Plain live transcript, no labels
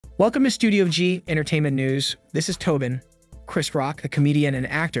Welcome to Studio G Entertainment News. This is Tobin. Chris Rock, the comedian and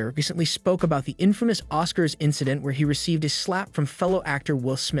actor, recently spoke about the infamous Oscars incident where he received a slap from fellow actor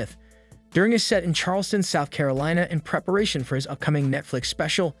Will Smith. During his set in Charleston, South Carolina, in preparation for his upcoming Netflix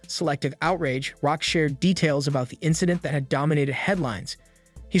special, Selective Outrage, Rock shared details about the incident that had dominated headlines.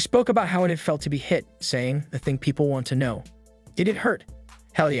 He spoke about how it felt to be hit, saying, "The thing people want to know. Did it hurt?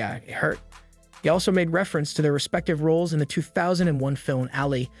 Hell yeah, it hurt." He also made reference to their respective roles in the 2001 film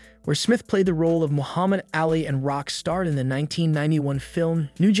Ali, where Smith played the role of Muhammad Ali and Rock starred in the 1991 film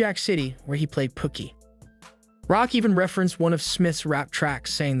New Jack City, where he played Pookie. Rock even referenced one of Smith's rap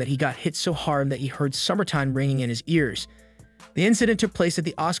tracks, saying that he got hit so hard that he heard summertime ringing in his ears. The incident took place at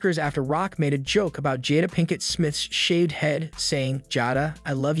the Oscars after Rock made a joke about Jada Pinkett Smith's shaved head, saying, "Jada,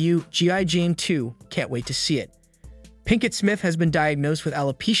 I love you, G.I. Jane 2, can't wait to see it." Pinkett Smith has been diagnosed with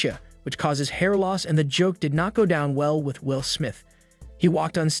alopecia, which causes hair loss, and the joke did not go down well with Will Smith. He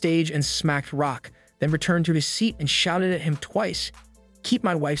walked on stage and smacked Rock, then returned to his seat and shouted at him twice, "Keep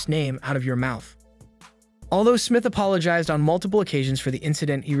my wife's name out of your mouth." Although Smith apologized on multiple occasions for the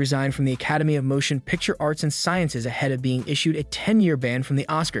incident, he resigned from the Academy of Motion Picture Arts and Sciences ahead of being issued a 10-year ban from the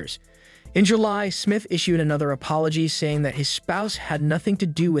Oscars. In July, Smith issued another apology, saying that his spouse had nothing to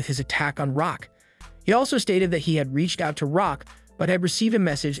do with his attack on Rock. He also stated that he had reached out to Rock, but had received a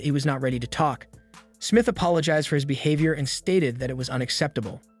message he was not ready to talk. Smith apologized for his behavior and stated that it was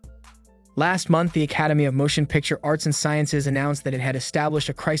unacceptable. Last month, the Academy of Motion Picture Arts and Sciences announced that it had established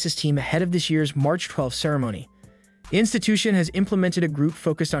a crisis team ahead of this year's March 12th ceremony. The institution has implemented a group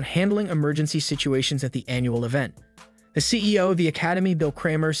focused on handling emergency situations at the annual event. The CEO of the Academy, Bill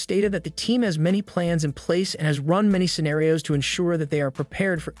Kramer, stated that the team has many plans in place and has run many scenarios to ensure that they are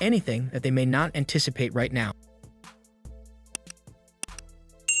prepared for anything that they may not anticipate right now.